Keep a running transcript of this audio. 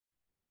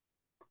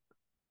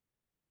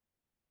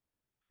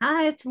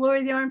Hi, it's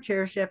Lori the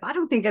Armchair Chef. I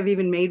don't think I've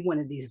even made one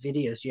of these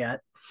videos yet.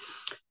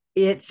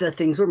 It's a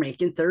Things We're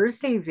Making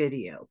Thursday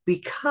video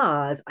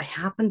because I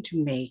happen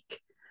to make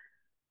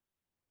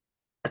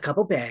a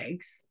couple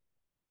bags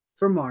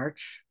for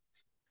March,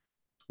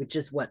 which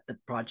is what the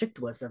project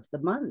was of the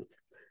month.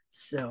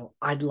 So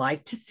I'd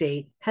like to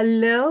say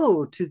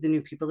hello to the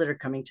new people that are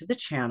coming to the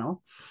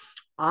channel.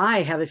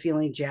 I have a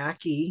feeling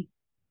Jackie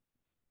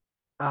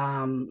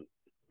um,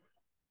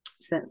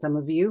 sent some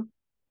of you,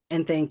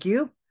 and thank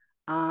you.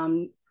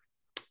 Um,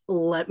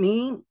 Let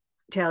me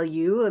tell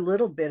you a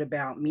little bit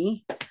about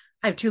me.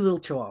 I have two little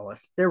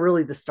chihuahuas. They're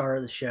really the star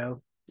of the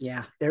show.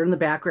 Yeah, they're in the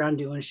background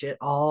doing shit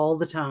all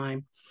the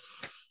time.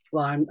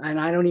 Well,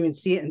 and I don't even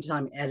see it until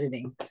I'm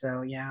editing.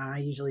 So yeah, I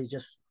usually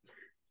just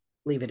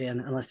leave it in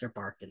unless they're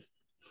barking.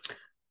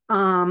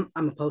 I'm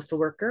a postal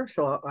worker,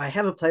 so I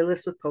have a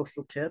playlist with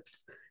postal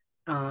tips,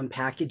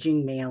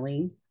 packaging,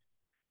 mailing,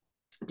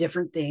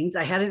 different things.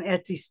 I had an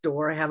Etsy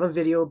store. I have a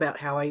video about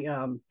how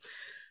I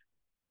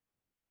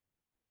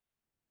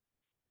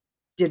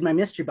did my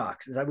mystery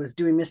boxes. I was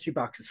doing mystery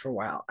boxes for a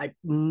while. I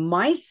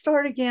might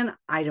start again.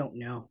 I don't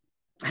know.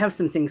 I have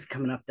some things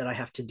coming up that I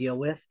have to deal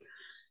with,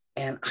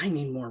 and I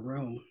need more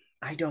room.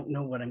 I don't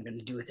know what I'm going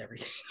to do with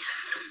everything.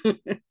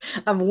 I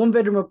have a one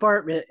bedroom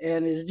apartment,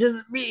 and it's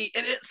just me,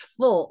 and it's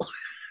full.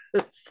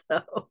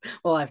 So,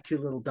 well, I have two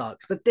little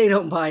dogs, but they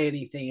don't buy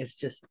anything. It's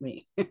just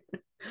me.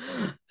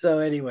 So,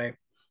 anyway,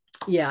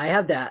 yeah, I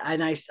have that.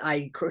 And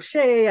I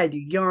crochet, I do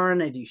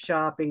yarn, I do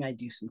shopping, I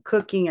do some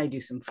cooking, I do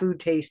some food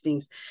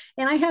tastings,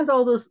 and I have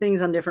all those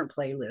things on different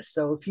playlists.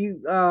 So if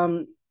you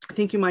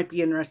think you might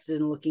be interested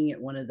in looking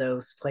at one of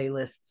those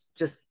playlists,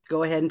 just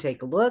go ahead and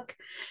take a look.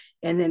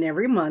 And then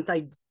every month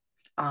I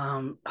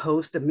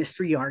host a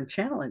mystery yarn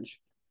challenge.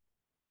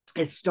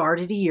 It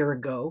started a year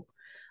ago.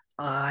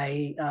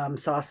 I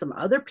saw some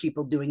other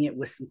people doing it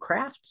with some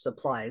craft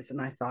supplies,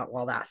 and I thought,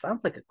 well, that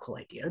sounds like a cool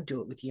idea.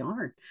 Do it with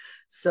yarn.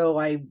 So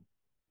I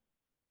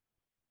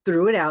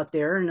threw it out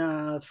there,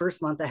 and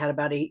first month I had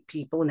about 8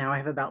 people. Now I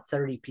have about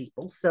 30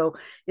 people, so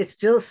it's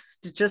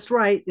just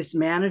right. It's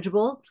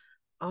manageable.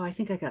 Oh, I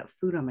think I got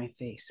food on my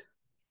face.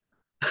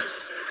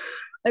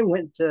 I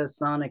went to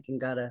Sonic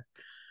and got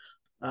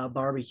a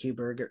barbecue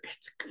burger.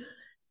 It's good.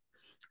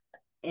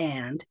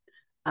 And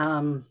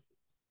um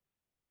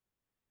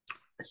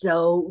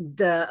so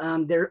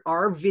there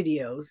are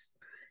videos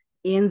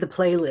in the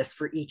playlist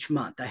for each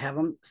month. I have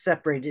them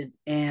separated,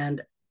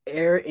 and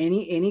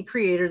any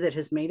creator that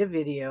has made a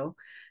video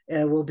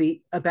will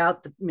be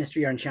about the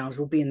mystery yarn challenge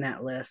will be in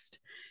that list.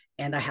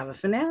 And I have a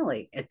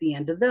finale at the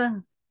end of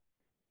the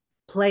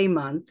play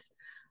month.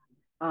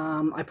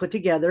 I put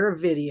together a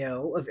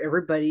video of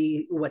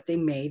everybody what they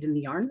made and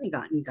the yarn they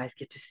got, and you guys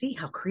get to see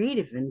how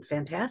creative and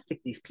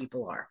fantastic these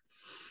people are.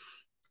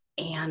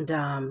 And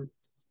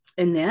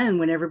then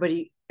when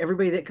everybody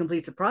that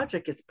completes a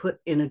project gets put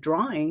in a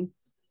drawing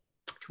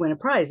to win a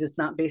prize. It's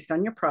not based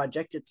on your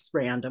project; it's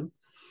random.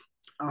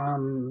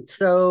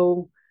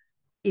 So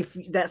if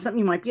that's something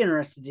you might be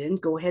interested in,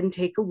 go ahead and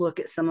take a look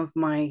at some of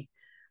my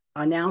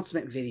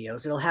announcement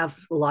videos. It'll have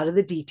a lot of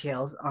the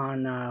details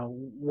on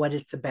what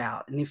it's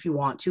about. And if you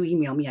want to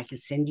email me, I can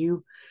send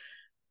you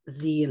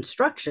the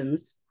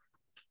instructions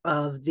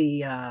of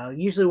the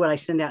usually what I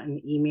send out in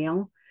the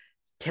email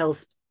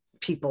tells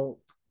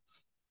people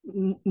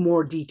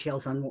more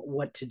details on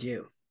what to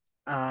do.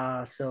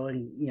 So,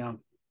 and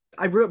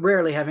I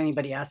rarely have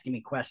anybody asking me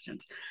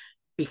questions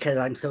because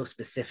I'm so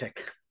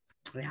specific.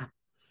 Yeah.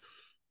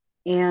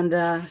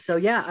 And so,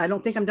 yeah, I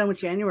don't think I'm done with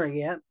January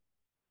yet.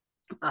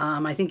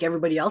 I think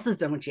everybody else is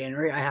done with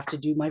January. I have to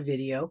do my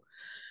video.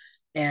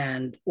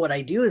 And what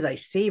I do is I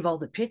save all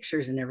the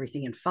pictures and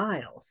everything in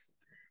files.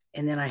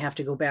 And then I have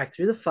to go back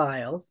through the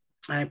files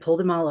and I pull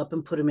them all up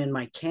and put them in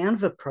my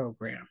Canva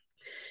program.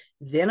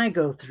 Then I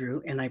go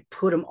through and I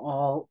put them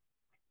all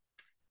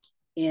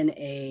in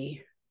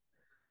a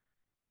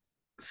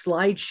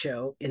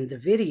slideshow in the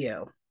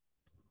video.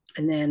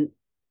 And then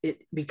it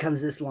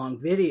becomes this long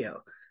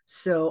video.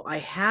 So I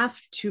have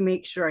to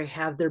make sure I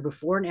have their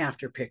before and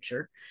after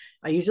picture.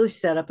 I usually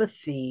set up a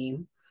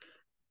theme,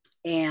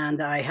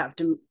 and I have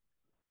to,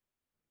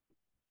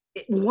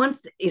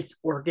 once it's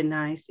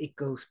organized, it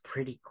goes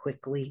pretty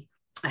quickly.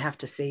 I have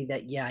to say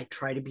that, yeah, I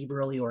try to be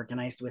really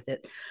organized with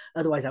it.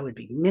 Otherwise, I would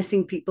be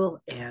missing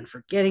people and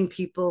forgetting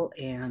people.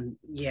 And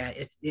yeah,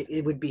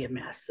 it would be a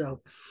mess.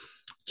 So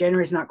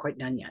January's not quite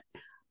done yet.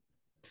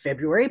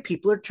 February,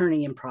 people are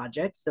turning in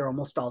projects. They're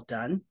almost all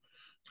done.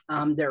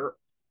 There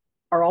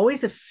are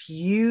always a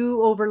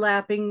few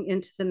overlapping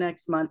into the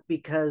next month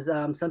because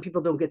some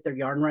people don't get their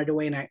yarn right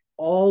away. And I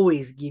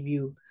always give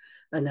you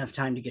enough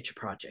time to get your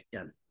project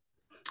done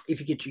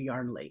if you get your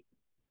yarn late.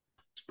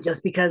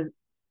 Just because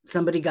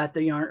somebody got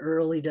their yarn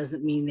early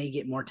doesn't mean they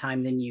get more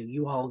time than you.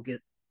 You all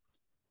get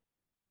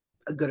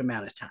a good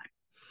amount of time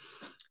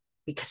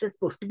because it's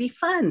supposed to be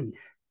fun.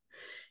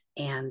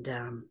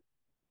 And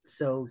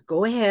so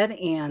go ahead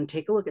and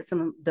take a look at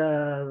some of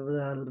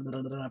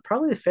the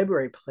probably the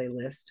February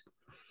playlist.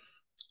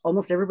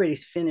 almost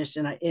everybody's finished.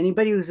 And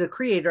anybody who's a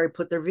creator, I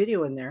put their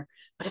video in there.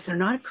 But if they're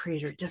not a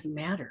creator, it doesn't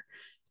matter.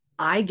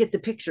 I get the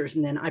pictures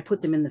and then I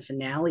put them in the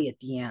finale at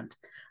the end.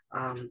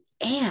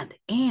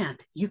 And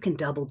you can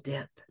double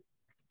dip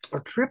or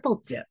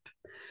triple dip.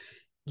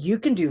 You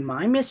can do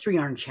my mystery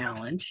yarn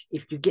challenge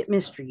if you get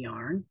mystery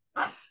yarn.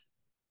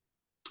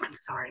 I'm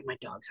sorry, my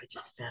dogs, I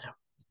just fed them.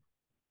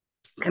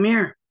 Come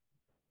here.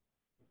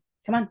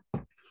 Come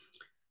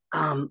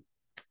on.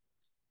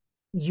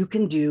 You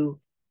can do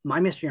my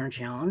mystery yarn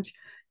challenge.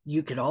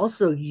 You could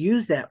also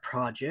use that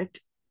project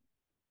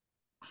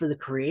for the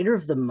creator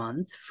of the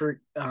month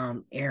for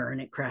Erin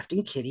at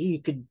Crafting Kitty.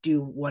 You could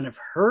do one of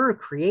her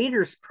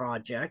creators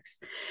projects,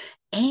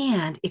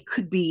 and it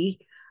could be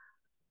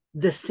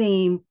the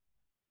same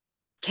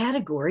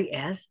category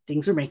as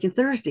Things We're Making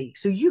Thursday.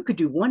 So you could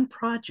do one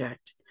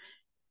project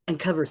and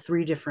cover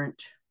 3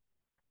 different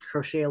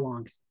crochet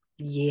alongs.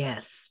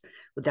 Yes,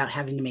 without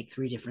having to make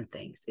 3 different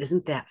things.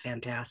 Isn't that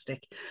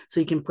fantastic? So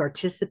you can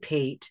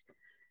participate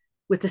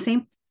with the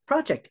same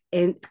project.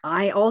 And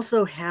I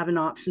also have an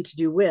option to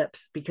do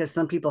whips because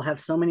some people have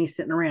so many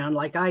sitting around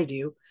like I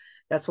do.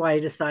 That's why I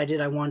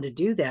decided I wanted to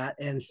do that.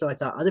 And so I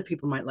thought other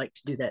people might like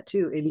to do that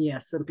too. And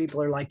yes, some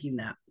people are liking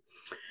that.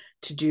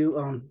 To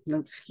do,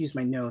 excuse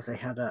my nose. I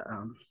had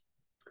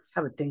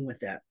have a thing with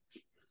that.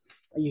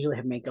 I usually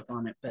have makeup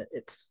on it, but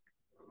it's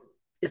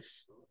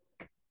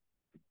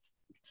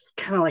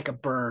kind of like a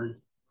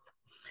burn.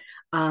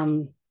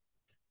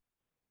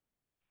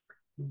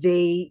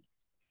 They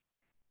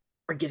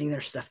are getting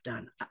their stuff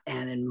done.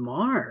 And in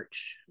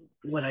March,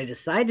 what I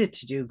decided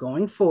to do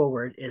going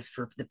forward is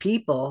for the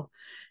people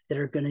that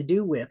are going to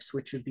do whips,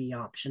 which would be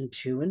option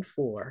 2 and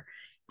 4,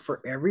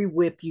 for every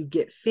whip you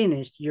get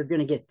finished, you're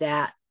going to get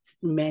that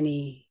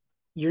many,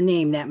 your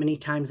name that many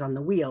times on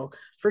the wheel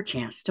for a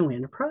chance to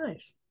win a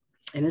prize.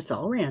 And it's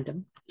all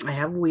random. I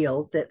have a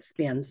wheel that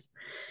spins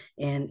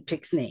and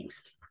picks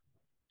names.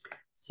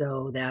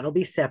 So that'll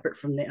be separate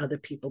from the other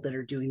people that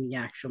are doing the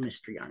actual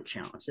mystery yarn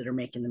challenge, that are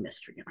making the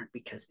mystery yarn,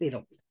 because they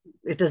don't,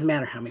 it doesn't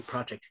matter how many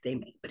projects they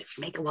make, but if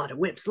you make a lot of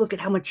whips, look at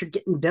how much you're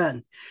getting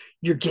done.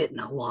 You're getting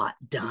a lot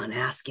done.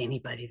 Ask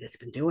anybody that's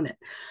been doing it.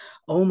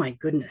 Oh my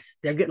goodness,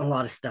 they're getting a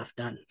lot of stuff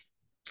done.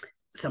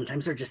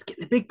 Sometimes they're just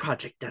getting a big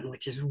project done,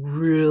 which is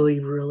really,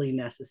 really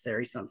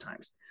necessary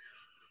sometimes.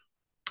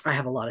 I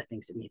have a lot of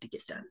things that need to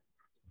get done.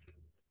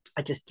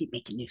 I just keep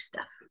making new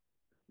stuff.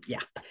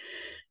 Yeah.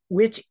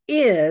 Which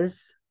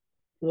is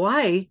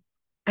why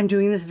I'm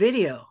doing this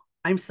video.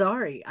 I'm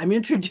sorry. I'm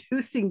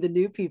introducing the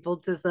new people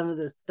to some of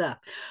this stuff.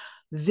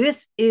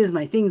 This is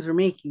my Things We're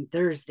Making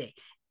Thursday,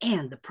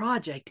 and the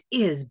project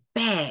is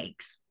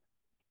bags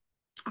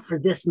for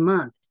this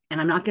month. And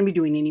I'm not going to be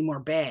doing any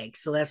more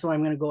bags. So that's why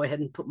I'm going to go ahead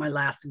and put my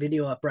last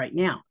video up right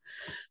now.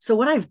 So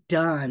what I've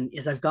done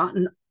is I've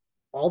gotten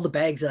all the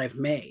bags that I've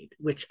made,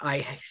 which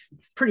I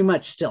pretty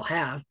much still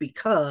have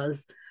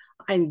because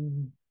I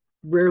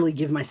rarely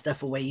give my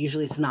stuff away.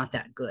 Usually it's not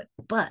that good,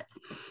 but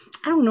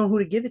I don't know who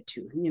to give it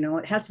to. You know,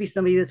 it has to be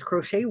somebody that's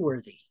crochet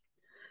worthy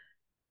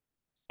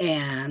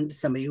and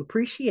somebody who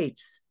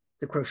appreciates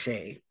the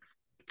crochet.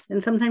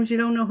 And sometimes you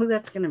don't know who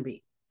that's going to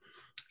be.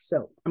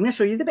 So I'm going to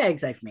show you the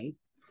bags I've made.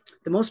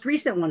 The most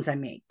recent ones I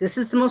made. This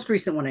is the most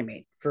recent one I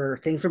made for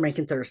Things We're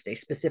Making Thursday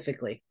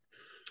specifically.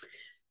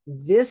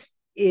 This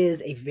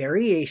is a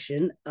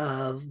variation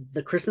of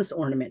the Christmas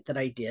ornament that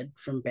I did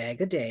from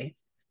Bag a Day.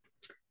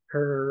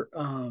 Her,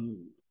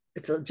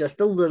 it's just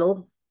a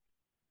little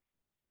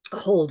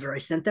holder. I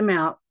sent them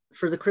out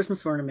for the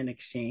Christmas ornament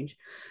exchange,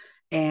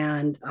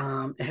 and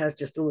it has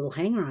just a little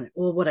hanger on it.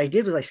 Well, what I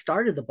did was I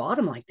started the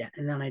bottom like that,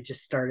 and then I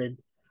just started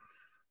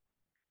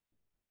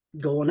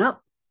going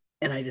up,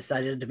 and I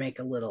decided to make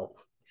a little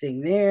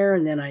thing there,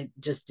 and then I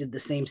just did the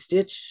same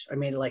stitch. I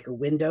made it like a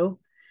window,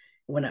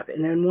 went up,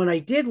 and then what I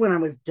did when I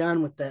was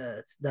done with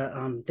the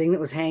thing that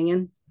was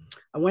hanging,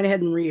 I went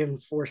ahead and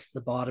reinforced the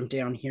bottom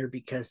down here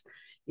because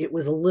it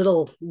was a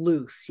little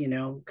loose, you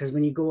know, because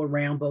when you go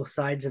around both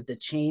sides of the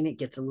chain, it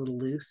gets a little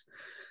loose.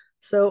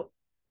 So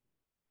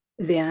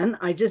then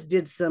I just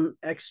did some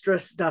extra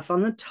stuff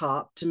on the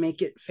top to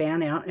make it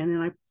fan out, and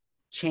then I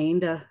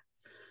chained a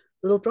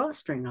little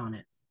drawstring on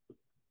it.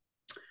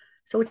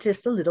 So it's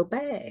just a little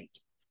bag,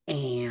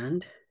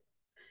 and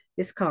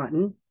it's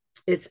cotton.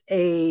 It's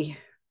a,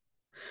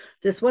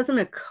 this wasn't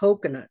a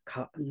coconut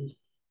cotton.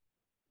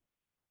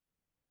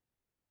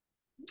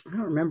 I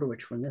don't remember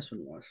which one this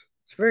one was.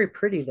 It's very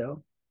pretty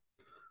though.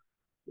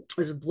 It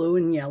was blue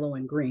and yellow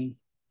and green.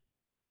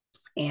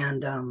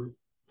 And I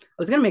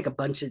was gonna make a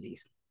bunch of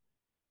these.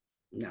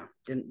 No,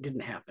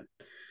 didn't happen.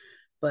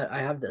 But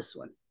I have this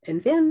one.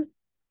 And then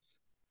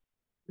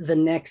the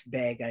next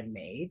bag I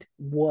made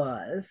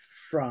was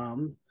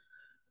from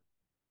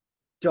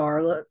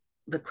Darla,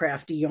 the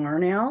Crafty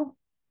Yarn Owl.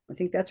 I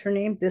think that's her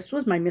name. This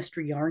was my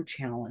mystery yarn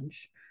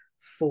challenge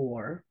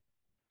for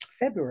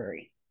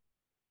February.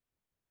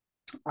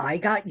 I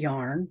got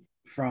yarn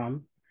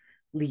from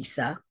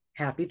Lisa,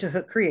 Happy to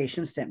Hook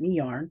Creations, sent me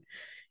yarn.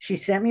 She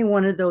sent me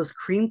one of those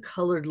cream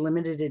colored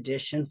limited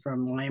edition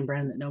from Lion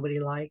Brand that nobody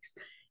likes.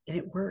 and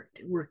it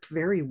worked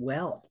very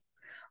well.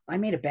 I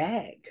made a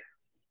bag.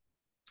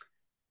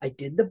 I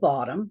did the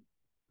bottom.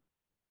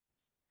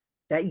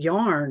 That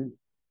yarn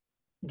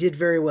did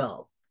very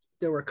well.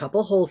 There were a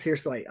couple holes here,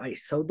 so I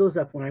sewed those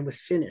up when I was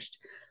finished,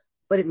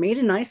 but it made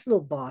a nice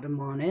little bottom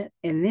on it.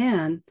 And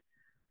then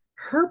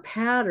her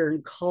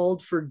pattern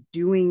called for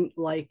doing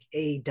like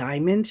a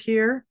diamond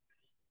here,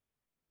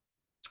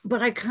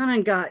 but I kind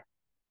of got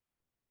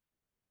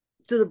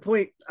to the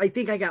point. I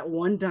think I got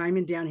one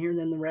diamond down here, and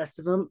then the rest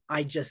of them,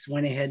 I just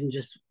went ahead and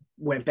just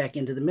went back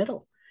into the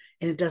middle.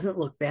 And it doesn't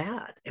look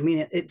bad. I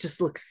mean, it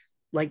just looks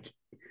like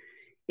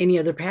any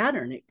other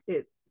pattern.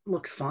 It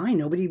looks fine.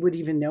 Nobody would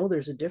even know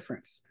there's a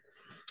difference.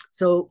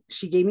 So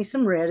she gave me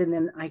some red, and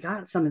then I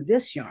got some of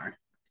this yarn.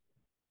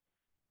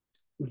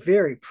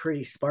 Very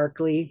pretty,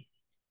 sparkly.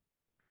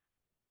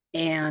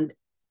 And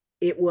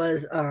it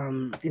was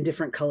in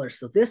different colors.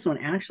 So this one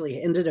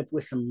actually ended up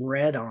with some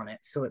red on it,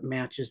 so it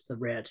matches the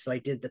red. So I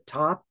did the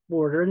top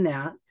border in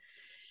that.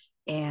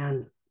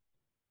 And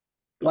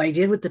what I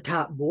did with the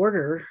top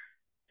border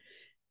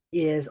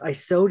is I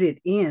sewed it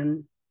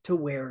in to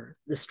where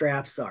the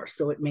straps are.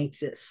 So it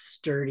makes it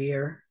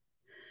sturdier.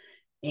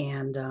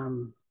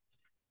 And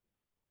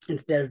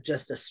instead of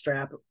just a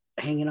strap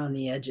hanging on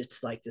the edge,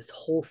 it's like this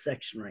whole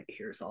section right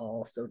here is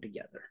all sewed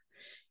together.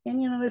 And,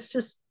 it's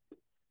just,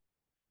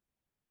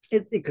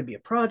 it could be a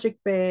project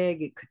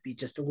bag. It could be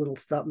just a little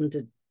something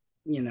to,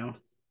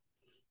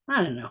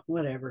 I don't know,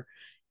 whatever.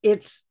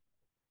 There's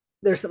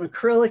some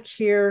acrylic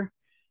here,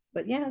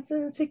 but yeah,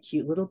 it's a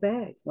cute little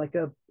bag, like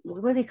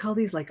what do they call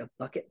these? Like a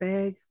bucket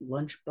bag,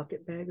 lunch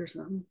bucket bag or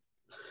something.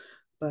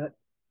 But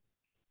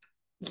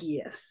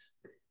yes,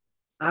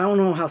 I don't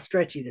know how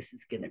stretchy this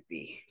is going to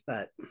be,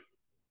 but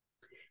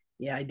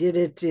yeah, I did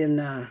it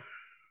in,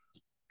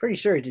 pretty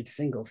sure I did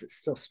singles. It's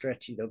still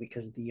stretchy though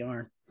because of the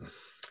yarn.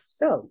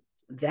 So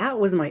that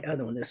was my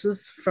other one. This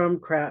was from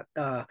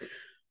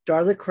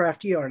Darla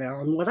Crafty Yarn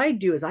Owl. And what I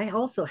do is I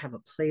also have a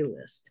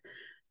playlist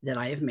that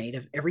I have made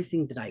of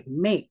everything that I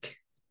make.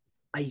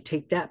 I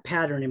take that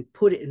pattern and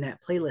put it in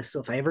that playlist. So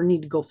if I ever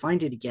need to go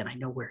find it again, I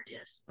know where it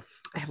is.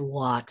 I have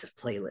lots of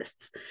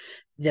playlists.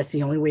 That's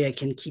the only way I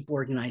can keep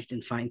organized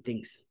and find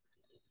things.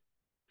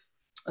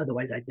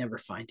 Otherwise, I'd never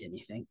find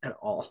anything at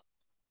all.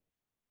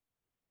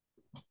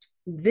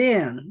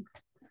 Then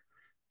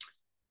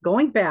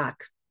going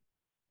back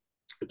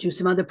to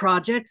some other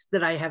projects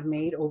that I have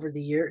made over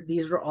the year,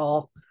 these are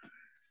all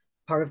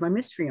part of my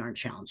mystery yarn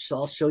challenge. So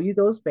I'll show you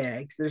those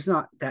bags. There's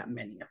not that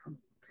many of them.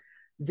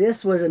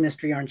 This was a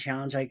mystery yarn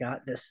challenge. I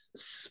got this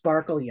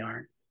sparkle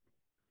yarn.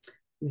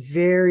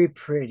 Very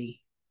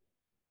pretty.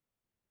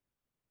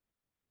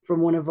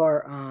 From one of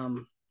our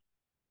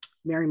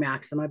Mary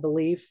Maxim, I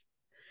believe.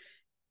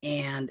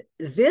 And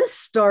this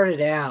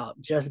started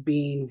out just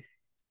being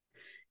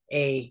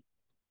a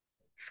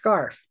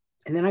scarf.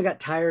 And then I got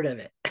tired of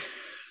it.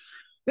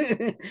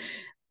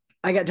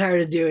 I got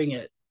tired of doing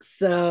it.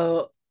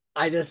 So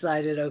I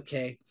decided,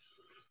 okay,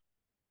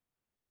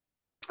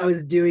 I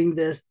was doing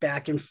this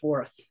back and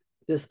forth,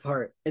 this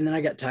part, and then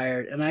I got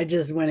tired and I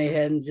just went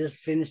ahead and just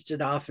finished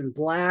it off in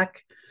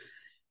black.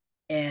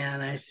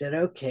 And I said,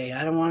 okay,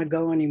 I don't want to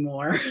go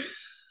anymore.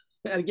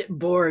 I get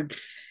bored.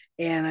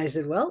 And I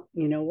said, well,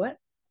 you know what?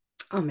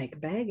 I'll make a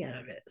bag out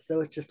of it.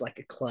 So it's just like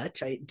a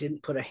clutch. I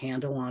didn't put a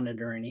handle on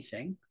it or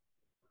anything.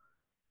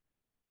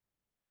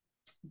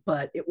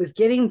 But it was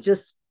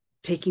just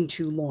taking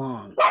too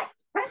long.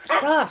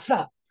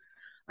 Stop.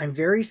 I'm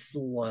very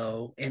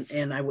slow. And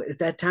at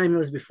that time, it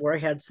was before I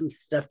had some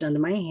stuff done to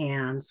my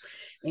hands.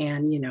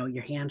 And,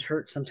 your hands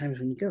hurt sometimes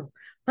when you go.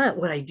 But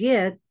what I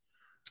did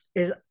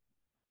is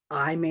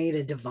I made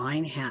a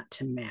divine hat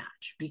to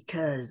match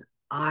because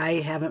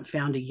I haven't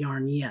found a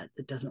yarn yet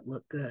that doesn't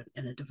look good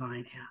in a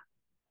divine hat.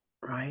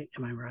 Right?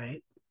 Am I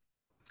right?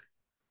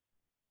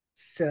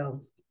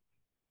 So,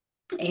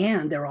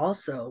 and they're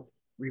also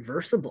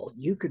reversible.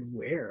 You could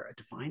wear a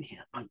divine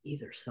hat on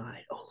either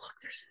side. Oh, look,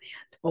 there's an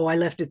ant. Oh, I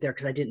left it there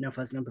because I didn't know if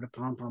I was going to put a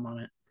pom pom on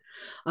it.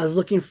 I was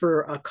looking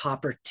for a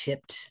copper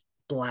tipped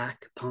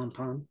black pom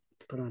pom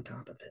to put on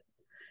top of it.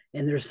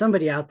 And there's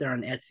somebody out there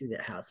on Etsy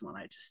that has one.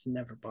 I just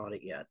never bought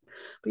it yet.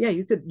 But yeah,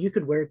 you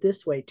could wear it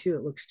this way too.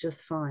 It looks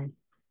just fine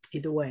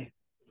either way.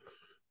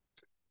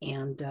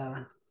 And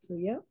so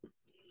yeah,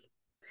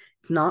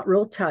 it's not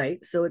real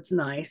tight, so it's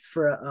nice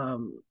for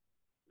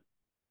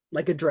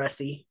like a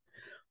dressy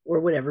or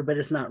whatever, but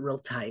it's not real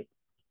tight.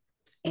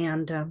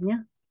 And yeah,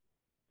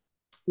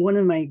 one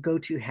of my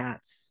go-to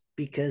hats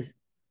because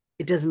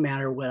it doesn't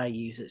matter what I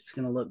use, it's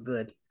going to look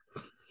good.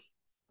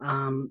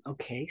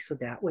 Okay, so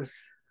that was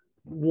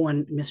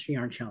one mystery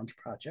yarn challenge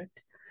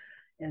project.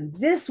 And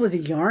this was a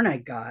yarn I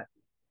got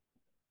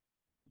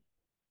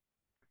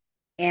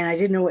and I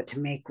didn't know what to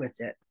make with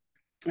it.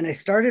 And I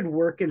started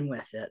working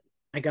with it.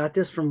 I got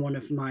this from one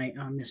of my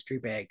mystery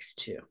bags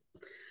too.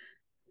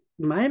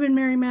 It might have been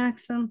Mary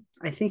Maxim.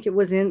 I think it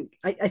was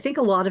I think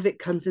a lot of it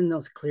comes in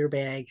those clear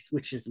bags,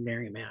 which is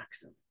Mary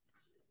Maxim.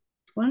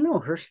 Well, I don't know,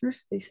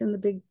 Hirschner's, they send the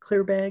big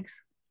clear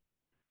bags.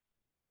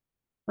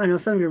 I know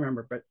some of you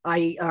remember, but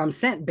I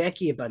sent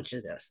Becky a bunch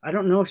of this. I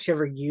don't know if she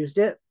ever used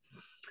it,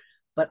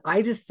 but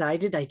I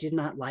decided I did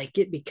not like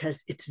it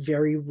because it's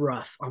very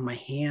rough on my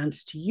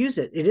hands to use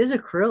it. It is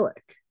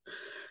acrylic.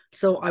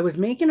 So I was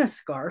making a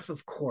scarf,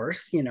 of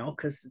course,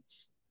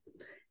 because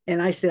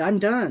and I said, I'm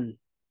done.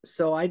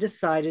 So I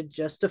decided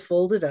just to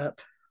fold it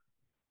up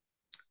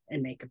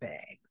and make a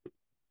bag.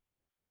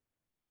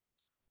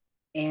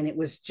 And it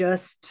was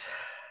just,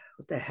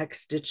 what the heck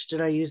stitch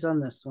did I use on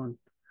this one?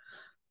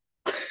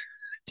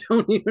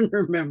 Don't even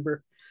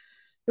remember.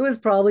 It was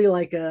probably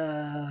like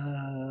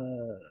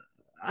I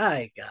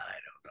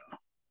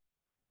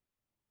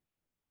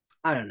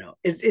don't know.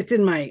 It's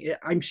in my,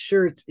 I'm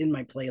sure it's in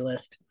my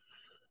playlist,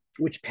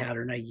 which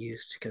pattern I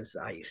used because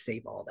I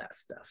save all that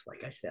stuff,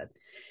 like I said.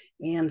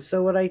 And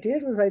so what I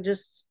did was I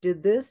just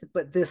did this,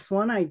 but this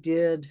one I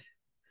did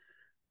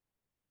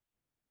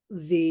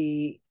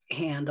the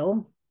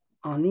handle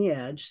on the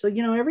edge. So,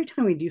 every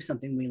time we do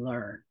something, we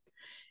learn.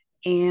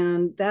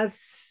 And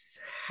that's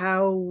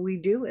how we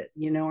do it.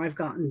 I've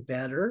gotten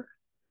better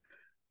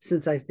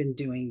since I've been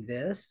doing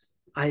this.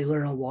 I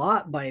learn a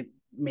lot by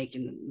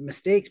making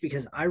mistakes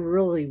because I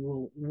really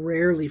will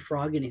rarely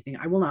frog anything.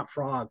 I will not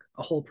frog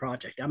a whole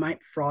project. I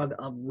might frog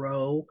a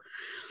row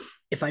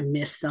if I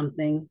miss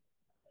something.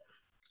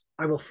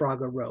 I will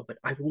frog a row, but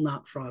I will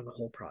not frog a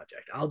whole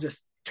project. I'll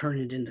just turn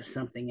it into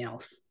something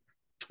else.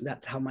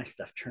 That's how my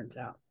stuff turns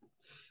out.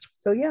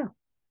 So yeah,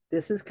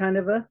 this is kind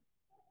of a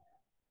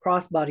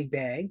crossbody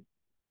bag,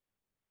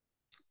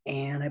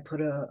 and I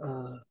put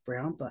a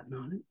brown button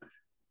on it.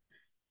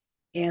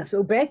 And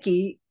so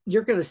Becky,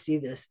 you're going to see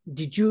this.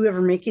 Did you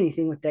ever make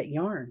anything with that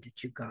yarn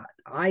that you got?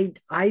 I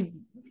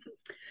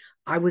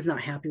was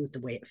not happy with the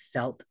way it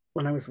felt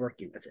when I was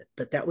working with it,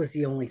 but that was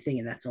the only thing,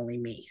 and that's only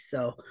me.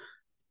 So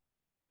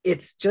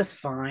it's just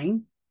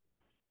fine.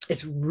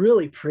 It's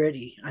really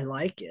pretty. I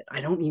like it.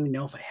 I don't even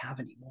know if I have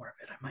any more of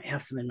it. I might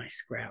have some in my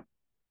scrap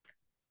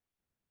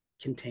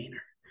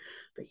container.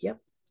 But yep,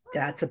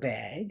 that's a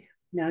bag.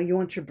 Now you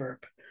want your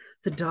burp.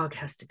 The dog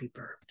has to be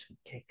burped.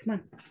 Okay, come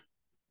on.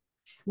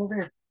 Come over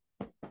here.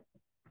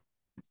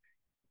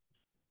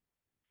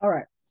 All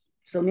right.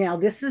 So now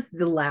this is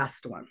the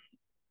last one.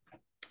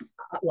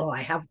 Well,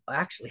 I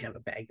actually have a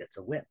bag that's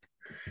a whip,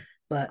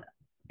 but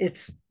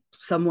it's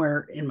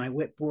somewhere in my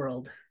whip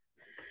world.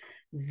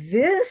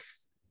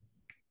 This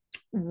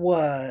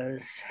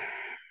was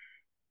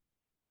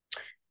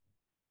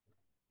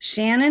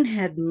Shannon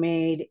had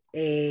made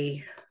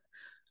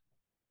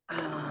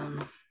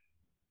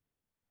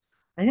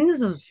I think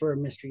this is for a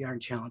mystery yarn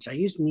challenge. I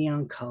used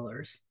neon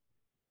colors.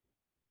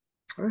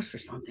 Or it was for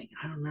something.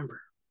 I don't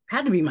remember.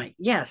 Had to be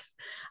yes.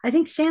 I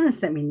think Shannon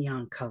sent me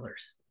neon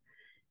colors.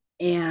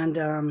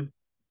 And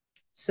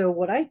so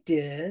what I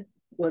did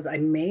was I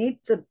made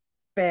the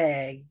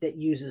bag that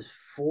uses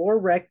 4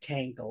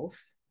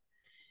 rectangles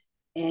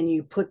and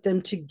you put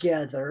them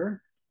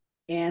together.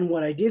 And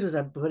what I did was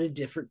I put a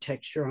different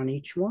texture on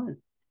each one.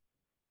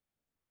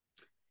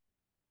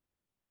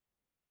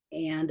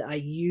 And I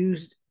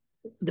used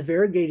the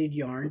variegated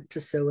yarn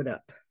to sew it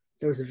up.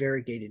 There was a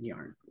variegated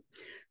yarn.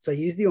 So I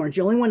used the orange.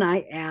 The only one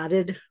I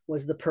added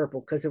was the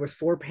purple because there was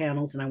 4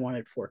 panels and I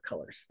wanted 4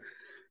 colors.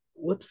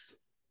 Whoops.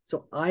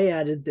 So I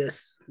added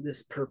this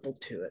purple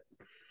to it.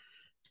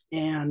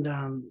 And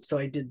so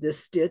I did this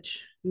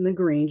stitch in the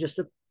green, just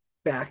a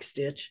back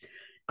stitch.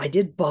 I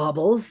did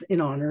baubles in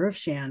honor of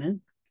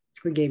Shannon,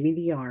 who gave me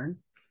the yarn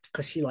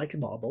because she likes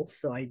baubles.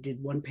 So I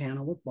did 1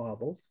 panel with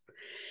baubles.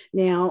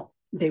 Now,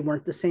 they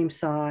weren't the same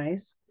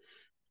size.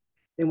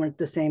 They weren't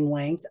the same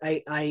length.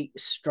 I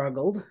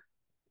struggled,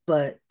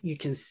 but you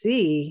can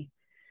see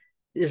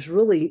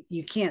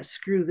you can't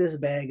screw this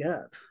bag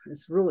up.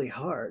 It's really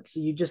hard.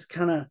 So you just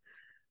kind of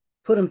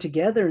put them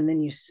together and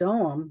then you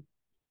sew them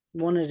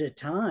one at a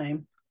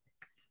time.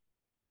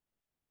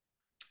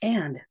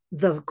 And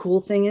the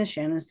cool thing is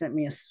Shannon sent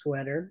me a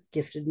sweater,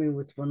 gifted me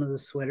with one of the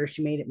sweaters.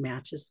 She made it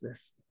matches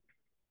this.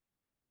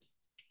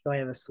 So I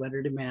have a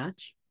sweater to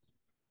match.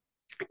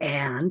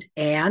 And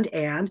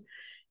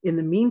in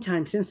the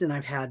meantime, since then,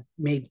 I've had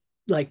made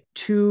like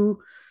 2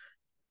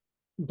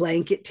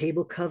 blanket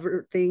table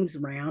cover things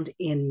around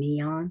in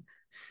neon.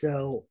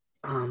 So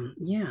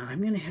yeah,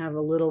 I'm gonna have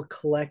a little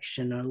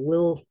collection, a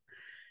little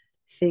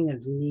thing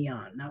of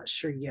neon. Not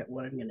sure yet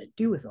what I'm gonna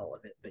do with all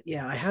of it, but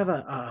yeah, I have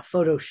a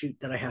photo shoot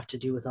that I have to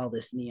do with all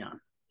this neon. I'm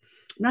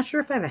not sure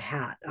if I have a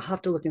hat. I'll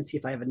have to look and see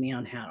if I have a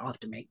neon hat. I'll have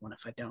to make one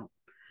if I don't,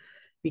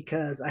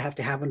 because I have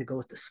to have one to go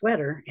with the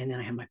sweater, and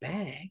then I have my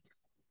bag,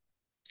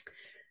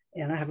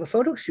 and I have a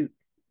photo shoot.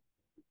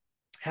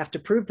 Have to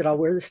prove that I'll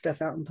wear this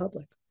stuff out in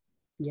public.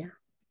 Yeah.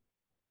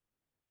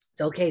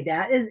 Okay,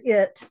 that is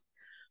it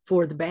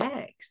for the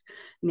bags.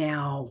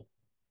 Now,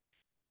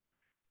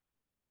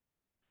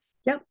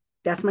 yep,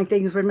 that's my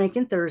things we're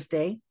making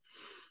Thursday.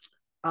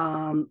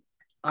 I'm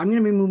going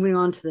to be moving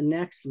on to the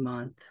next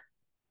month,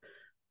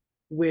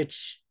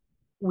 which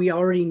we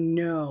already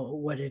know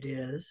what it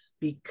is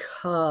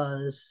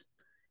because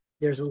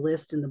there's a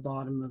list in the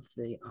bottom of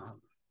the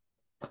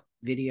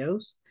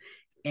videos.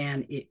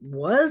 and it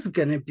was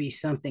going to be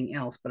something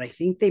else, but I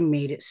think they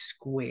made it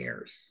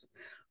squares,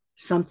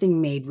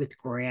 something made with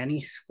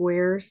granny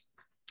squares.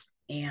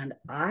 And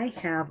I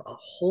have a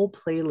whole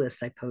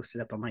playlist I posted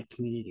up on my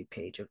community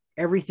page of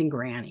everything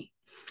granny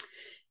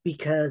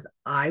because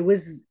I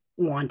was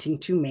wanting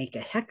to make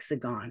a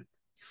hexagon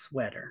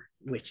sweater,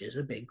 which is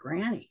a big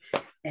granny.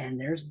 And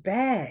there's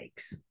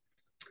bags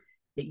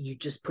that you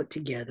just put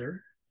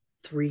together,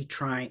 three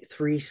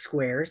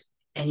squares,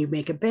 and you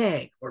make a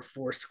bag, or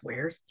four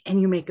squares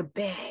and you make a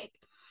bag.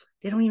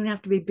 They don't even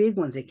have to be big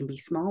ones, they can be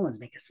small ones.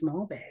 Make a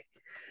small bag.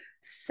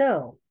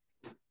 So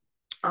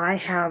I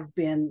have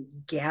been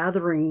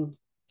gathering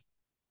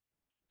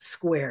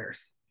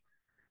squares.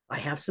 I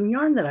have some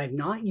yarn that I've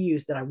not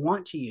used that I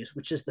want to use,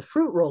 which is the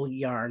fruit roll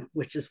yarn,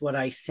 which is what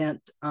I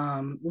sent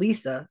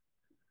Lisa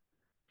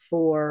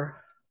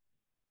for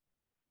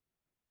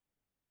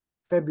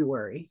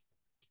February.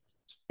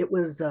 It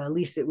was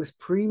Lisa, it was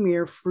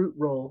Premier Fruit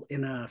Roll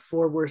in a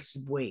 4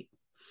 worsted weight.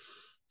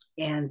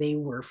 And they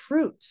were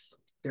fruits.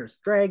 There's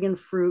dragon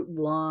fruit,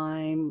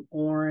 lime,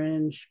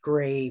 orange,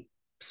 grape,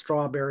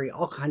 strawberry,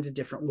 all kinds of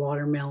different,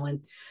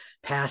 watermelon,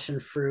 passion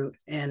fruit.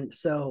 And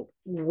so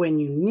when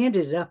you knit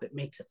it up, it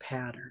makes a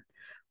pattern.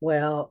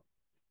 Well,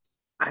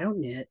 I don't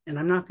knit, and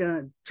I'm not going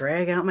to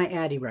drag out my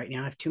Addy right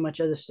now. I have too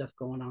much other stuff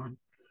going on.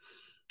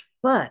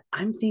 But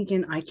I'm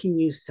thinking I can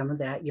use some of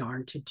that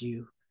yarn to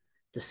do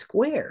the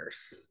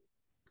squares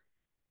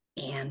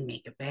and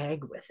make a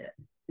bag with it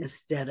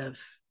instead of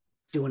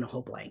doing a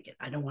whole blanket.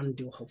 I don't want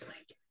to do a whole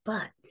blanket.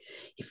 But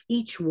if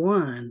each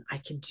one I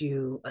could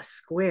do a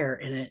square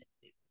and it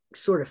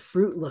sort of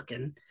fruit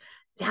looking,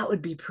 that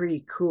would be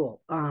pretty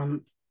cool.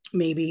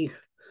 Maybe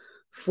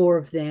four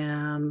of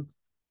them.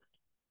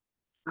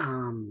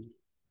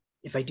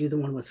 If I do the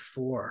one with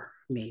four,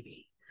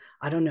 maybe.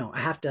 I don't know. I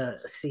have to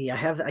see.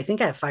 I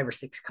think I have 5 or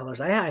 6 colors.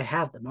 I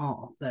have them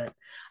all, but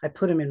I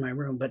put them in my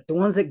room. But the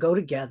ones that go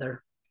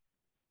together,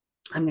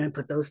 I'm going to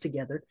put those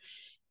together.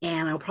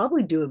 And I'll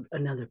probably do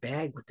another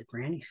bag with the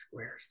granny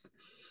squares.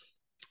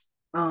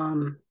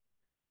 Um,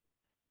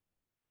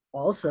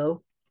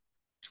 Also,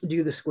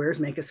 do the squares,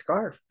 make a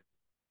scarf.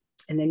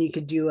 And then you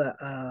could do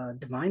a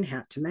divine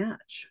hat to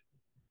match.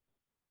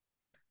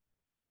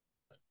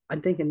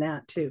 I'm thinking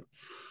that too.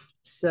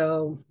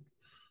 So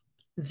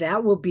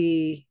that will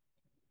be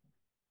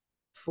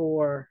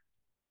for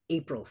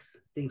April's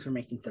Things We're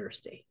Making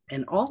Thursday.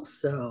 And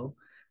also,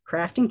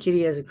 Crafting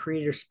Kitty has a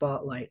creator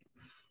spotlight.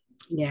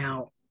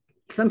 Now,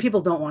 some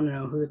people don't want to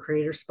know who the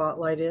creator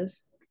spotlight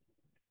is.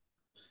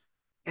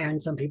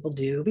 And some people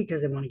do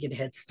because they want to get a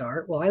head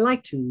start. Well, I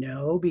like to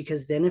know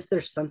because then if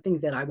there's something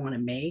that I want to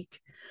make,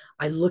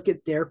 I look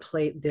at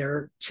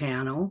their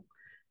channel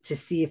to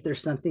see if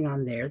there's something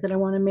on there that I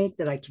want to make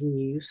that I can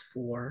use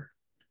for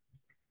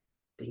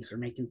Things We're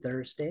Making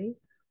Thursday,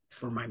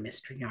 for my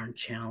Mystery Yarn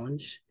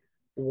Challenge,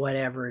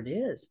 whatever it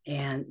is.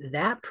 And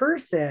that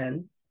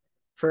person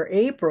for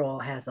April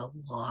has a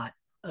lot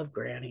of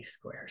Granny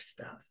Square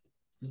stuff.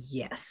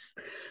 Yes.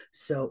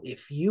 So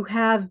if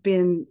you've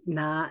been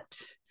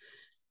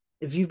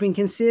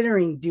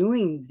considering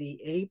doing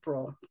the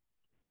April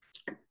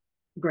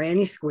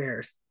Granny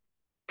Squares,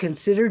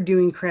 consider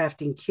doing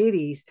Crafting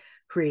Kitty's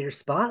Creator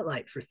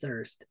Spotlight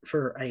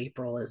for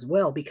April as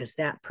well, because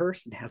that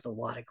person has a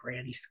lot of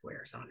Granny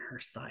Squares on her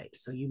site.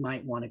 So you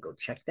might want to go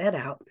check that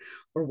out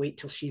or wait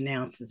till she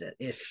announces it.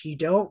 If you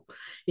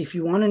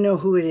want to know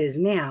who it is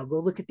now, go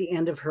look at the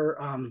end of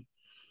her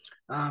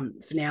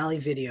finale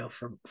video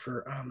for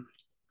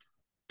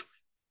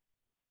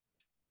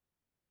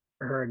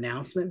her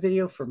announcement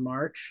video for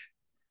March.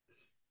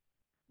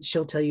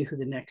 She'll tell you who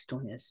the next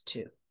one is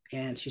too.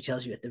 And she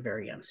tells you at the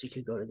very end. So you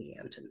could go to the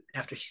end. And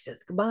after she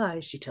says goodbye,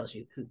 she tells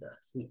you who the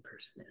new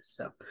person is.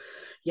 So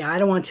yeah, I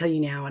don't want to tell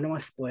you now. I don't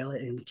want to spoil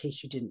it in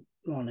case you didn't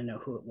want to know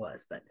who it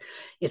was. But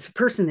it's a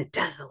person that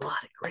does a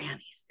lot of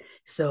grannies.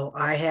 So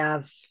I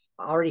have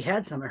already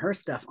had some of her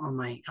stuff on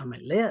my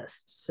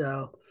list.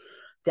 So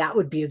that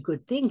would be a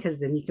good thing because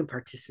then you can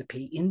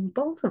participate in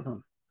both of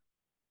them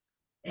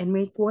and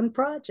make one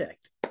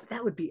project.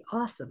 That would be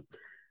awesome.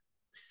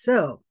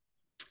 So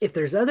if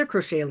there's other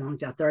crochet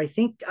alongs out there, I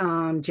think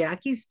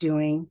Jackie's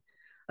doing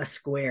a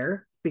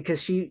square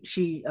because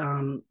she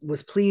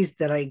was pleased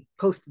that I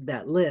posted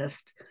that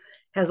list.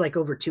 Has like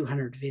over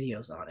 200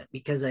 videos on it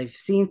because I've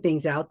seen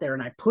things out there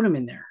and I put them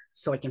in there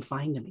so I can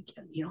find them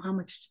again. You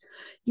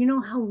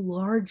know how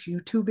large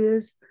YouTube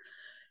is?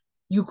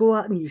 You go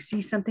out and you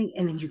see something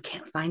and then you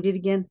can't find it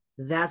again.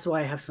 That's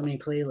why I have so many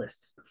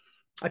playlists.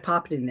 I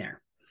pop it in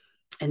there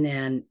and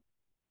then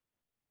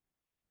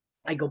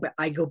I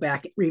go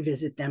back,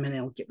 revisit them, and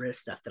I'll get rid of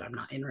stuff that I'm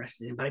not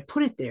interested in. But I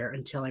put it there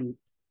so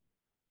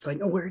I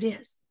know where it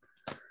is.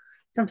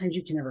 Sometimes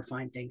you can never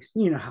find things.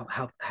 You know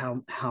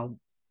how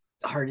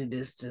hard it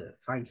is to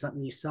find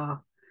something you saw.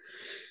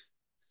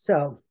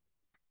 So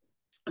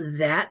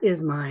that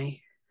is my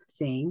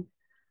thing.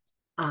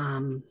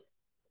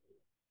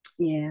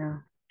 Yeah.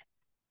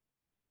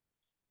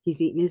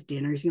 He's eating his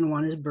dinner. He's going to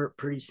want his burp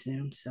pretty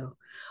soon. So,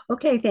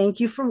 okay. Thank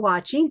you for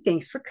watching.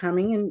 Thanks for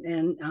coming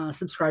and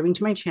subscribing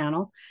to my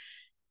channel.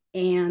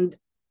 And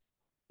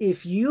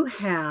if you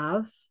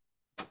have,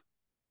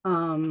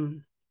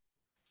 um,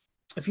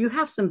 if you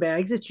have some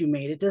bags that you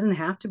made, it doesn't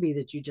have to be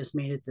that you just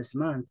made it this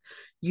month.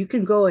 You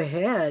can go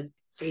ahead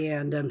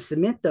and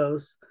submit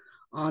those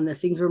on the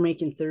Things We're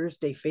Making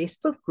Thursday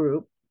Facebook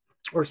group,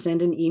 or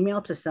send an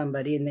email to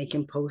somebody and they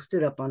can post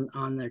it up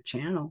on their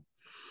channel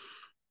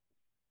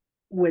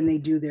when they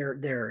do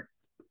their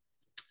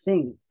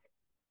thing,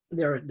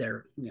 their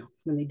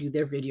when they do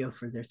their video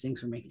for their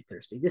Things We're Making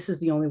Thursday. This is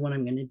the only one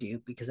I'm going to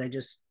do because I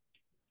just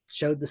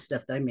showed the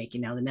stuff that I'm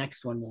making. Now the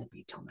next one won't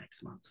be till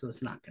next month, so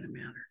it's not going to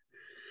matter.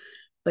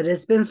 But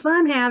it's been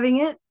fun having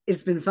it.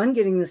 It's been fun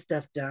getting this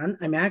stuff done.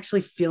 I'm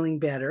actually feeling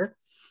better.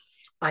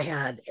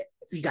 I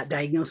got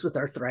diagnosed with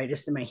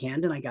arthritis in my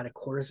hand, and I got a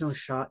cortisone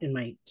shot in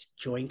my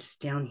joints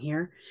down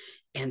here.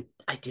 And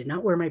I did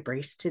not wear my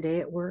brace today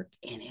at work,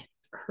 and it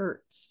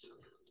hurts.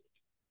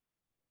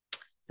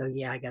 So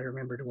yeah, I got to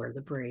remember to wear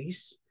the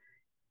brace.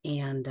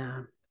 And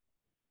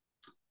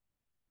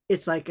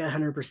it's like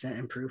 100%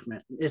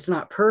 improvement. It's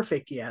not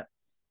perfect yet.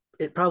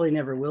 It probably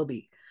never will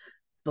be,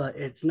 but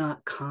it's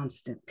not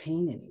constant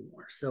pain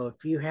anymore. So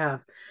if you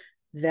have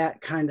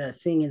that kind of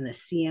thing in the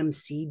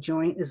CMC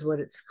joint, is what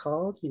it's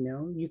called,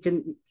 you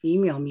can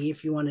email me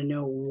if you want to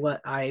know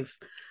what I've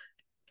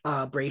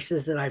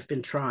braces that I've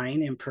been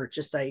trying and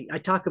purchased. I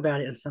talk about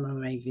it in some of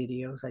my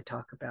videos. I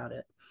talk about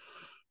it.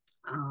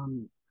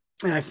 And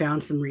I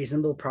found some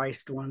reasonable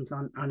priced ones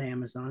on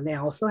Amazon. They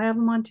also have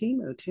them on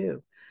Temu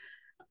too.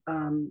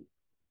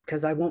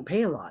 Because I won't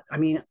pay a lot. I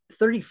mean,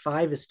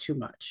 35 is too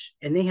much,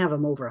 and they have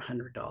them over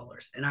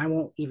 $100, and I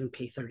won't even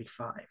pay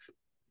 35.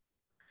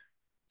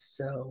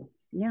 So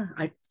yeah,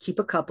 I keep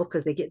a couple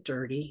because they get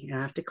dirty, and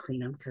I have to clean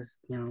them because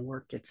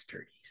work gets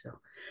dirty. So,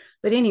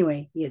 but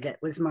anyway, yeah,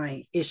 that was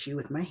my issue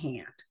with my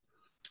hand.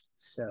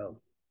 So,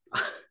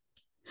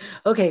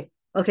 okay,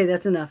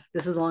 that's enough.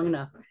 This is long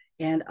enough.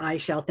 And I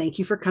shall thank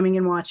you for coming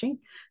and watching.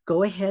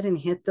 Go ahead and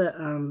hit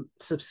the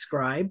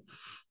subscribe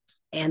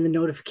and the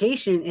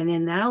notification, and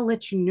then that'll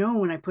let you know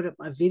when I put up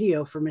a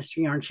video for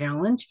Mystery Yarn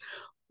Challenge,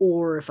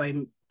 or if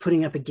I'm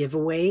putting up a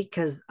giveaway,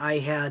 because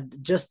I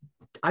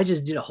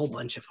just did a whole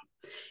bunch of them,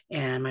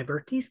 and my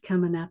birthday's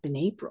coming up in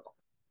April.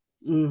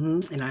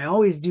 And I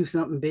always do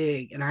something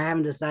big, and I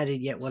haven't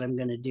decided yet what I'm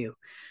going to do.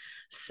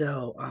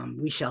 So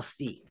we shall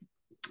see.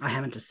 I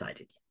haven't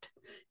decided yet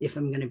if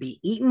I'm going to be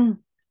eating,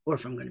 or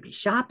if I'm going to be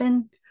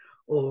shopping,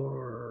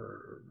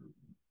 or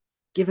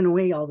giving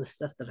away all the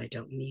stuff that I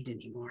don't need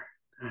anymore.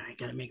 I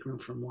got to make room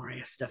for more. I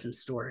have stuff in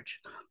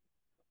storage.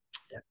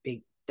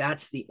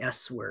 That's the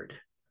S word.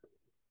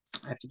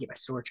 I have to get my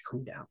storage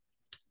cleaned out,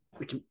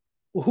 which,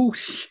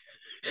 whoosh,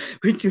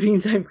 which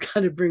means I've got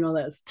to bring all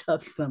that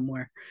stuff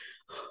somewhere.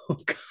 Oh,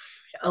 God,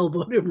 I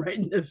elbowed him right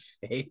in the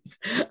face.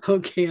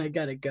 Okay, I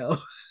got to go.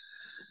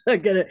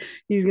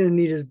 He's going to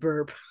need his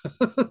burp.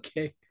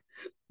 Okay,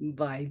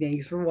 bye.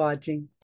 Thanks for watching.